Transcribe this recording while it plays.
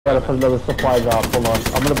Gotta put another supply drop. Hold on.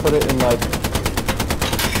 I'm gonna put it in like.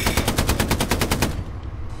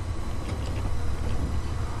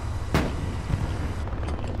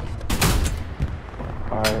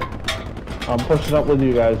 Alright. I'm pushing up with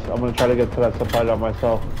you guys. I'm gonna try to get to that supply drop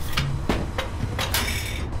myself.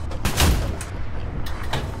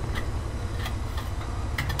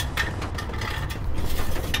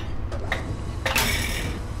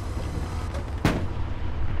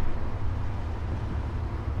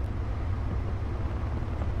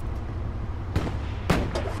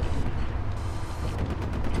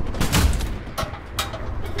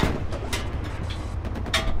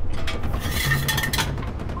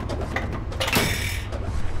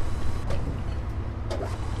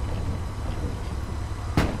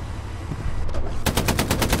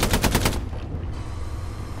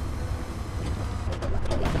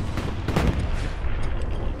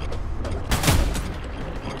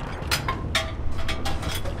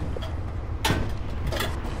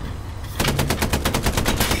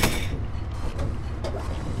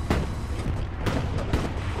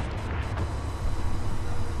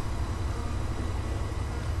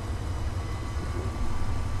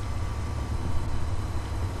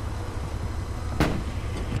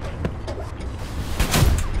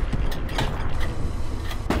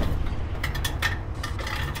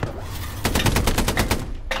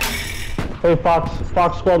 Hey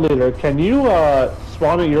Fox Squad Leader, can you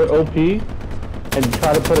spawn at your OP and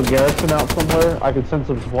try to put a garrison out somewhere? I could send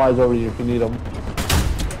some supplies over to you if you need them.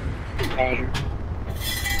 Roger.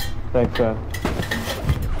 Thanks, man.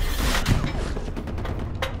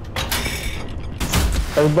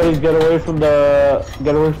 Everybody get away from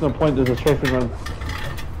the point. There's a strafing run.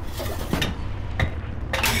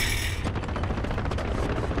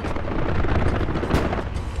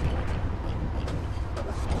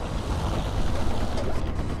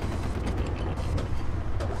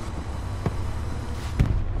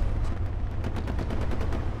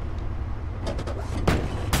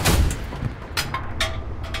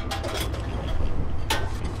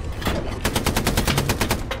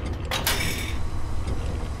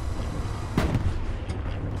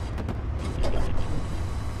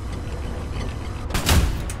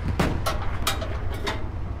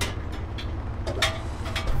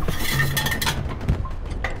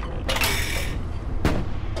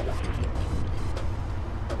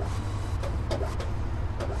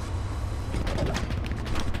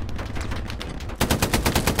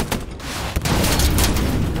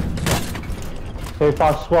 Hey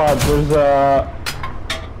Fox Squad,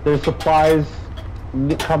 there's supplies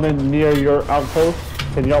coming near your outpost.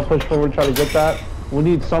 Can y'all push forward, try to get that? We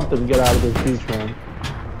need something to get out of this beach, man.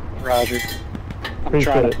 Roger.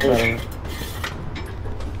 Appreciate it, man.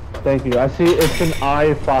 Thank you. I see it's an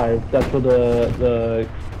I-5. That's where the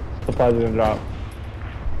supplies are gonna drop.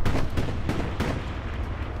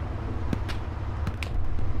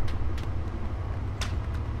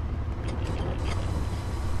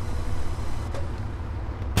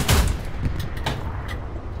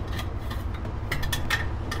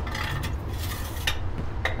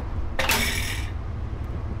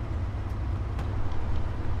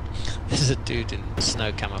 There's a dude in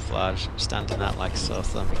snow camouflage standing out like a sore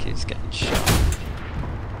stomach. He's getting shot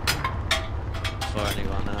before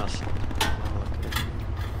anyone else.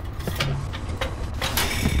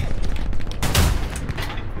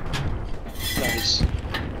 Nice.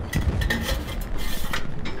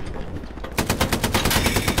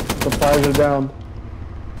 Supplies are down.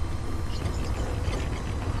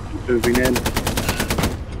 Moving in.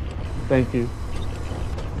 Thank you.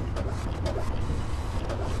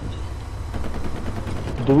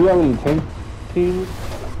 Do we have any tank teams?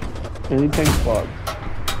 Any tank spots?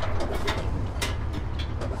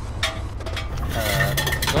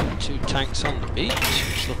 Got 2 tanks on the beach,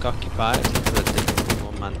 which look occupied. But the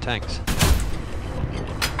one-man tanks.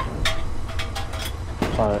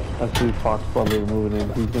 Alright, I see Fox probably moving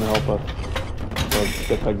in. He's gonna help us. So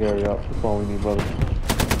get that Gary up. That's all we need, brother.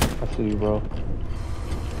 I see you, bro.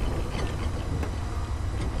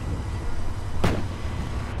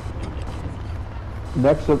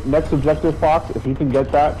 Next objective, Fox, if you can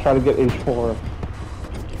get that, try to get H4.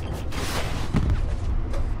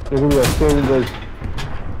 There's gonna be a series of...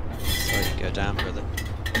 Sorry to go down, brother.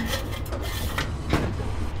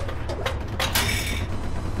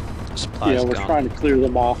 Supplies Yeah, we're gone. trying to clear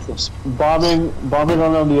them off this. Bombing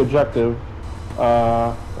on the objective.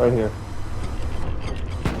 Right here.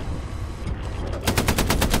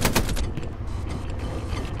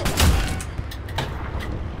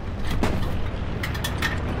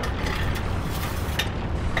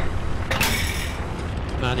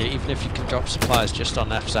 Man, even if you can drop supplies just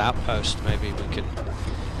on F's outpost, maybe we can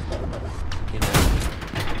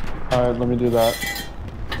Alright, let me do that.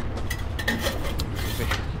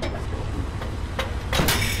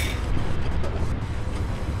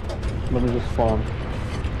 Let me just spawn.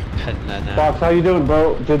 Heading there now. Fox, how you doing,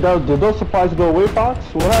 bro? Did those supplies go away, Fox?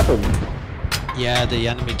 What happened? Yeah, the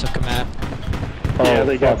enemy took him out. Oh, Yeah,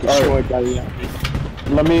 they got fuck. Alright. destroyed by the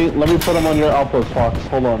enemy. Let me put them on your outpost, Fox.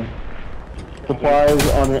 Hold on. Supplies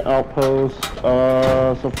on your outpost.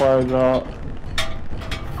 Supplies out.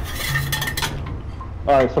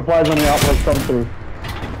 Alright, supplies on the outpost come through.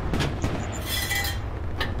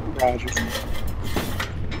 Roger.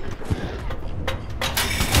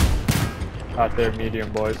 Out there,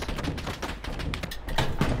 medium boys.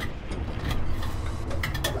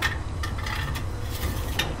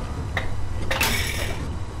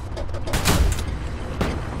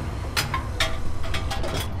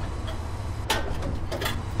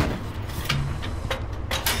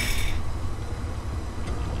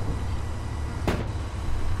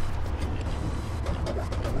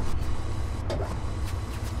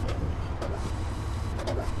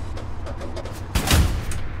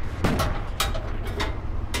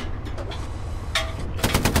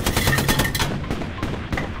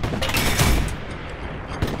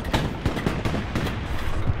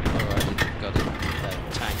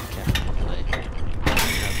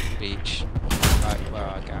 Beach, right where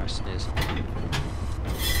our garrison is.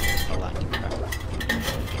 A landing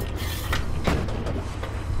pad.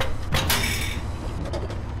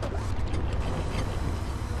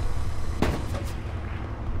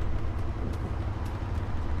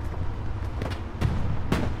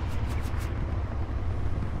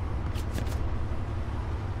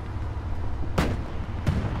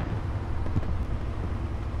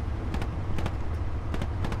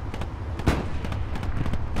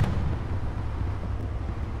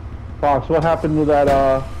 Fox, what happened to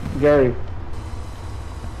that, Gary?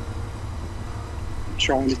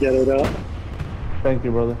 Trying to get it up. Thank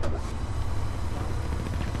you, brother.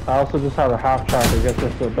 I also just had a half track. I guess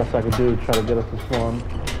that's the best I could do to try to get us to spawn.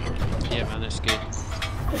 Yeah, man, it's good.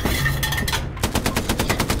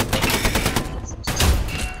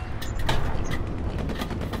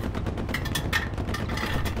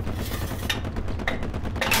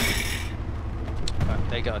 But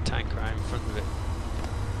they got a tank right in front of it.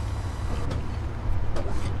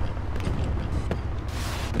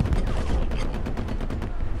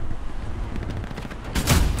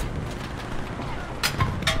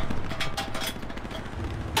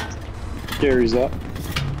 Gary's up.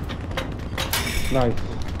 Nice.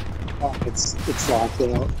 Oh, it's locked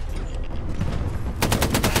out.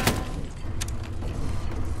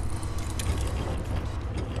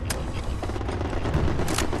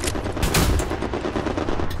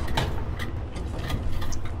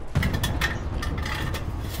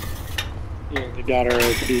 Yeah, they got our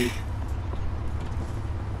OP.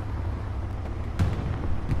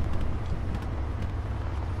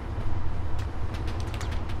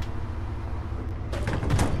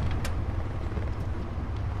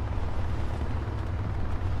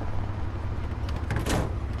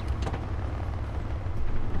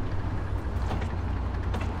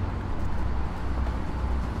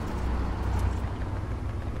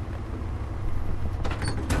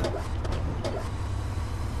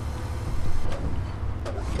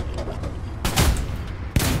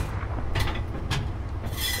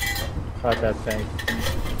 Got that tank.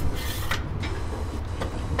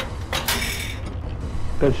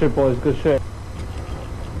 Good shit, boys. Good shit.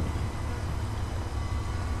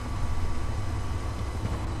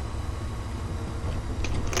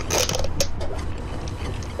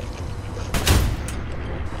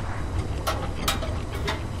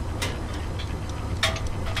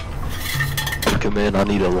 Command, I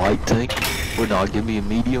need a light tank. Or no, give me a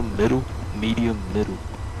medium, middle, medium, middle.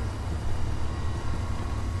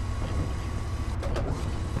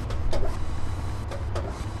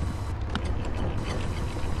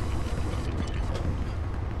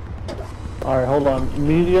 All right, hold on.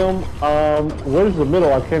 Medium. Where's the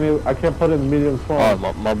middle? I can't put it in medium Oh,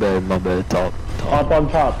 spawn. my bad. Top. Up on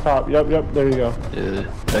top. Top. Yep. There you go. Yeah,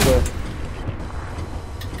 thank Good. you.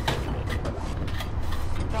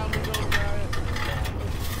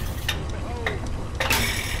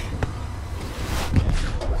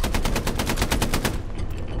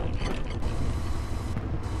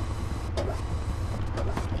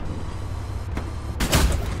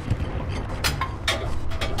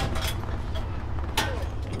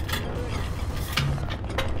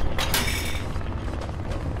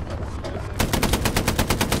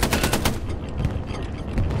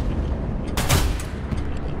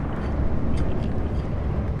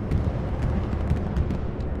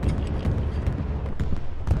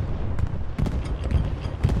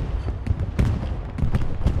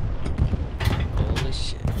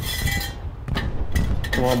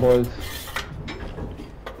 Come on, boys.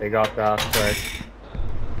 They got the half track.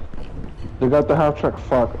 They got the half track.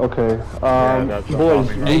 Fuck. Okay. that's Boys,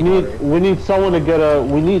 what we need someone to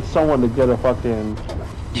get a fucking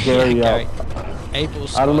Gary out. Able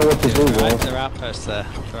I don't know what to do, bro. right? Their outpost there.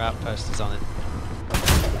 Their outpost is on it.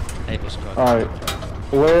 Able squad. All right.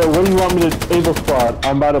 Where do you want me to able squad?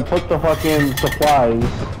 I'm about to put the fucking supplies.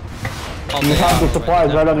 You have the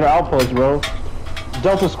supplies right on your outpost, bro.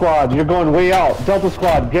 Delta squad, you're going way out. Delta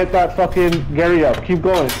squad, get that fucking Gary up. Keep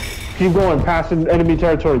going. Keep going. Passing enemy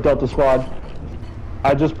territory, Delta squad.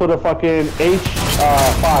 I just put a fucking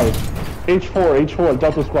H5. H4,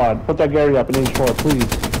 Delta squad. Put that Gary up in H4, please.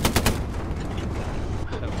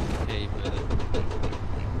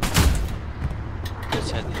 It's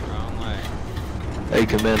heading the wrong way. Hey,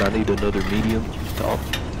 command, I need another medium. Top.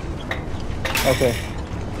 Okay.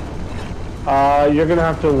 You're gonna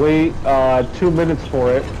have to wait 2 minutes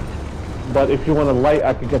for it. But if you want a light,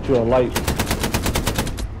 I could get you a light.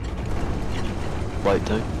 Light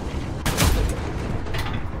tank.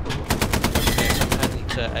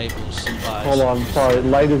 To Abel's supplies. Hold on, sorry,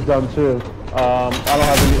 light is done too. I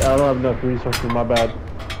don't have enough resources, my bad.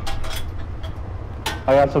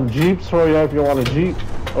 I got some jeeps for you if you want a jeep.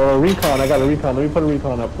 Or a recon, I got a recon. Let me put a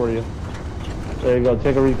recon up for you. There you go,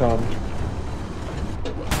 take a recon.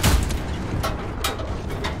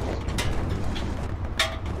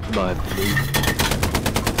 Might have to leave.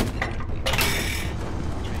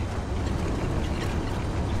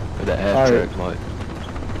 That half track might.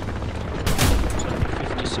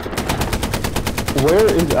 Where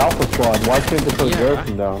is Alpha Squad? Why can't they put a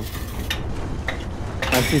garrison down?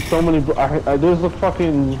 I see so many. There's a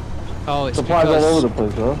fucking supplies all over the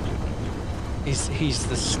place, bro. He's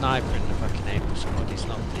the sniper in the fucking Able squad. He's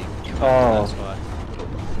not the commander. That's why.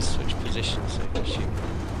 Switch positions so he can shoot.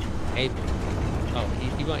 Able. Oh,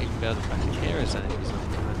 he won't even be able to fucking hear us then if he's not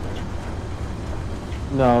the commander.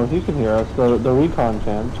 No, he can hear us. The recon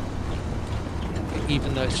can.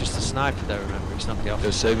 Even though it's just a sniper, though. Remember, it's not the officer.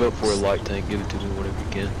 Just save up for a light tank. Give it to me whenever you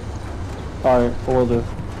can. Alright, we'll do.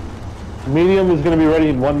 Medium is going to be ready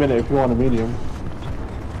in 1 minute if you want a medium.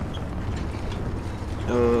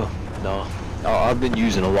 No. I've been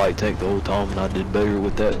using a light tank the whole time, and I did better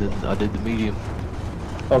with that than I did the medium.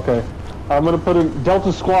 Okay. I'm going to put in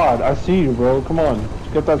Delta Squad. I see you, bro. Come on.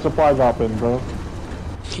 Get that supply drop in, bro.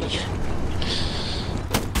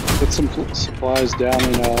 Put some supplies down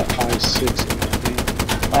in I-6.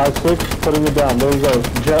 I-6, putting it down. There you go.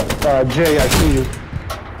 Jay, I see you.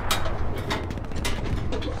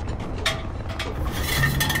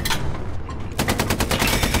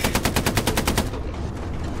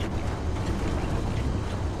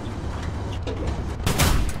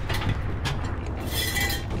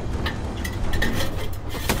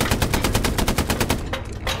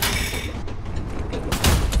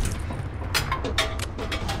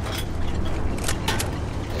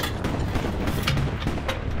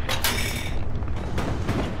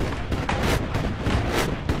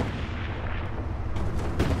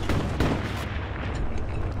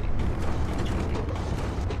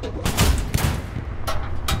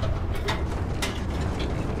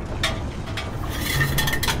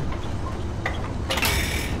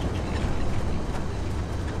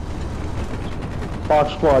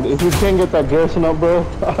 Fox Squad, if you can't get that garrison up, bro,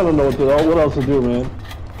 I don't know what else to do, man.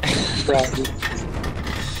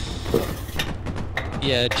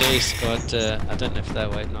 Yeah, J squad, I don't know if they're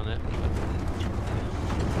waiting on it.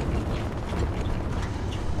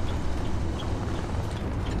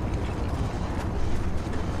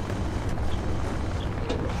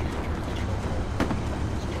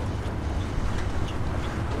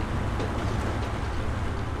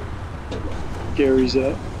 Gary's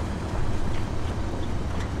up.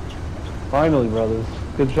 Finally, brothers.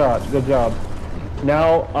 Good shot. Good job.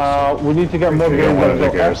 Now, we need to get more Gary up.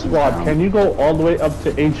 So F-Squad, can you go all the way up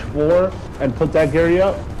to H4 and put that Gary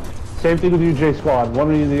up? Same thing with you, J-Squad.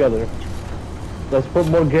 One or the other. Let's put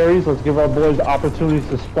more Garys. Let's give our boys opportunities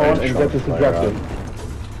to spawn and get this objective.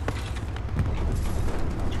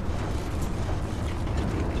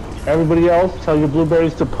 Everybody else, tell your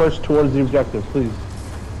blueberries to push towards the objective, please.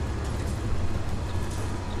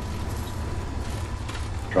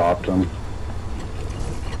 Dropped him.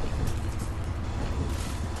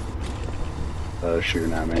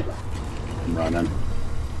 Shooting at me. I'm running.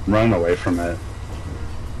 I'm running away from it.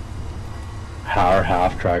 Our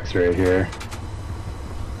half tracks right here.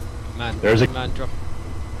 Man, There's a man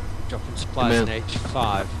dropping supplies in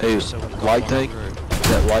H5. Hey, so light tank. Is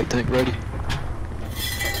that light tank ready?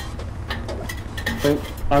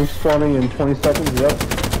 I'm spawning in 20 seconds, yep.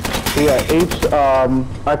 So yeah,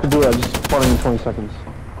 I could do that, just spawning in 20 seconds.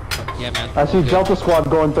 Yeah, man. I see all good. Delta Squad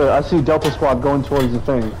going through. I see Delta Squad going towards the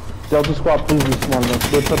thing. Delta Squad, please be smart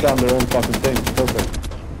enough. They put down their own fucking thing. Perfect.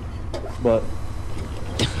 But,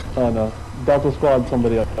 oh no. Delta Squad,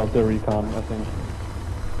 somebody out there recon, I think.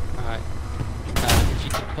 Alright. If you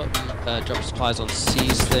can put drop supplies on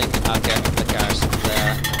C's thing, I'll get the garrison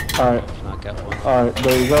there. Alright. I'll get one. Alright,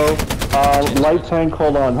 there you go. Light tank,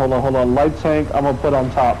 hold on. Light tank, I'm gonna put on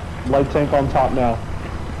top. Light tank on top now.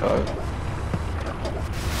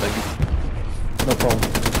 Thank you. No problem.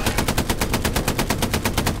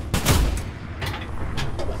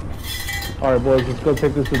 Alright boys, let's go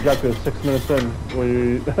take this objective. 6 minutes in.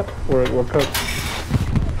 We're cooked.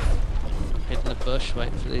 Hitting the bush,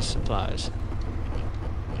 waiting for these supplies.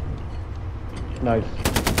 Nice.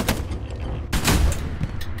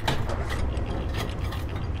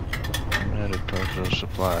 I'm headed towards those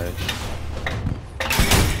supplies.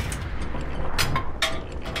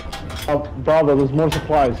 Bravo, there's more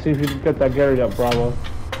supplies. See if you can get that Gary up, Bravo.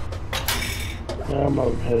 Yeah, I'm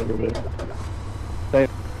out ahead of it.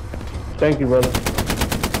 Thank you, brother. I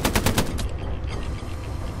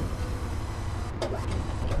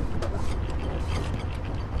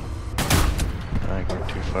think we're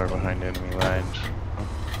too far behind enemy lines.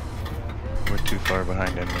 We're too far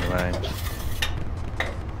behind enemy lines.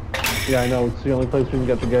 Yeah, I know. It's the only place we can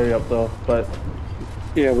get the Gary up, though. But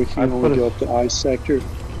Yeah, we can only go up to I sector.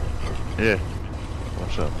 Yeah.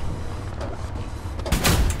 What's up?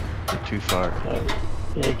 We're too far.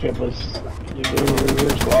 Yeah, Kiplis. You go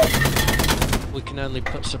your squad. We can only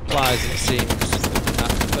put supplies, it seems, in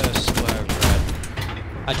that first square of red.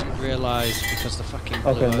 I didn't realise because the fucking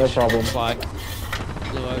blue Okay, no ocean problem. looks like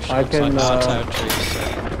blue ocean I looks can, like our territory. So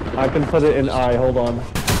I can put it in I. Hold on.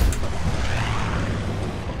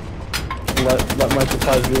 Let my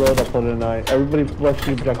supplies reload. I'll put it in I. Everybody, rush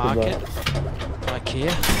the objective mark though. it, like here.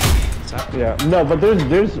 Is that? Yeah. No, but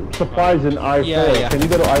there's supplies in I4. Yeah. Can you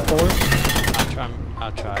go to I4?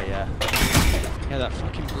 I'll try. Yeah. Yeah, that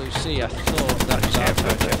fucking blue sea. I thought that was our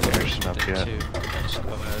put that territory. garrison up yet. Two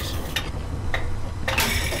squares.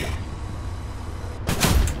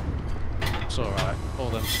 It's alright. All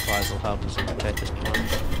them supplies will help us indicate this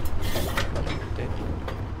point.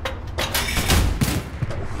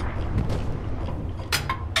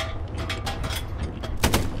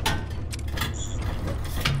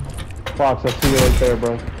 Fox, I see you right there,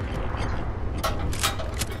 bro.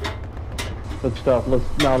 Good stuff.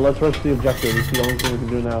 Let's rush the objective. It's the only thing we can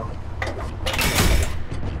do now.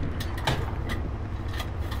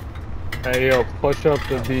 Hey yo, push up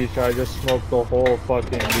the beach. I just smoked the whole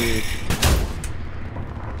fucking beach.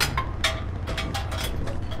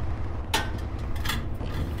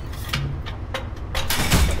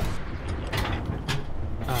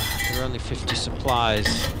 There are only 50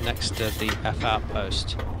 supplies next to the F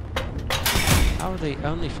outpost. How are they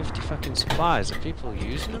only 50 fucking supplies? Are people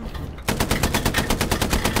using them?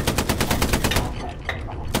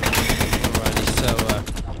 Alrighty,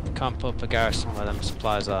 so can't put up a garrison where them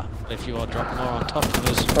supplies are. If you want to drop more on top of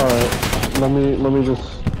us. Alright, let me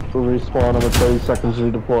just respawn. I'm at 30 seconds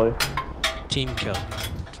to redeploy. Team kill.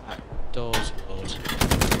 Doors, doors.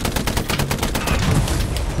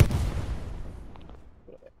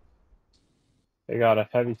 They got a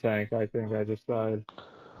heavy tank, I think I just died.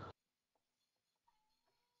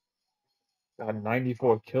 Got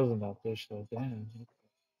 94 kills in that fish though, damn.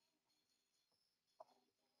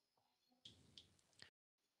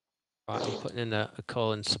 Right, I'm putting in a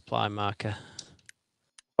call in supply marker.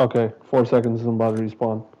 Okay, 4 seconds. I'm about to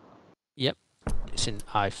respawn. Yep, it's in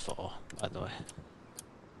I4, by the way.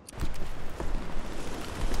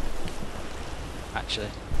 Actually.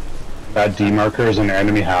 That demarker is an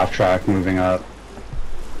enemy half track moving up.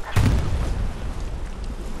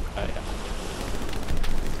 Oh yeah.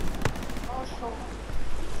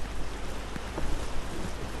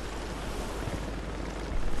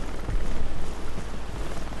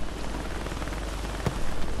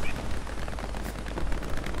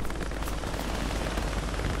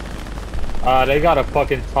 They got a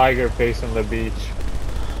fucking tiger facing the beach.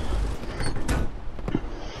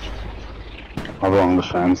 I'll go on the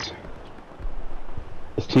fence.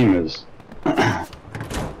 This team is...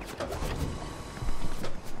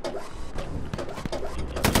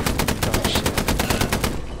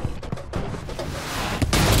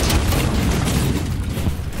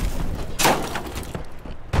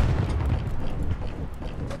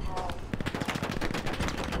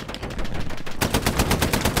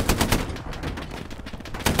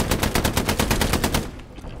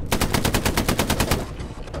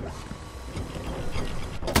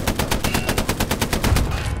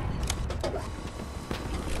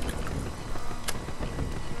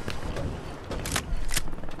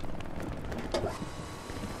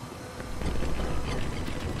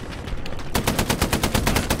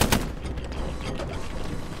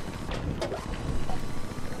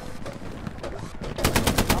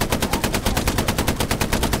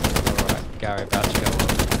 Gary about to go up.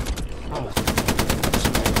 Oh,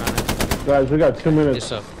 somebody ran it. Guys, we got 2 minutes.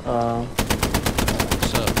 It's up. Uh,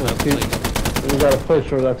 It's up. No, let's keep- please. we gotta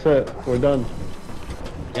push or that's it. We're done.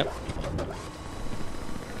 Yep.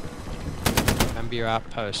 Remember your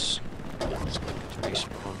outposts. It's going to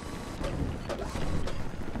respawn.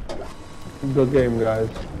 Good game, guys.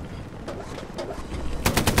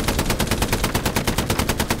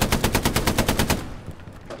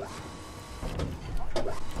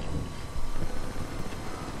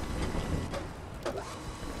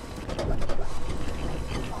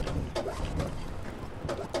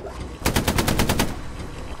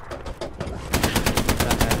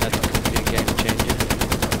 That could be a game changer.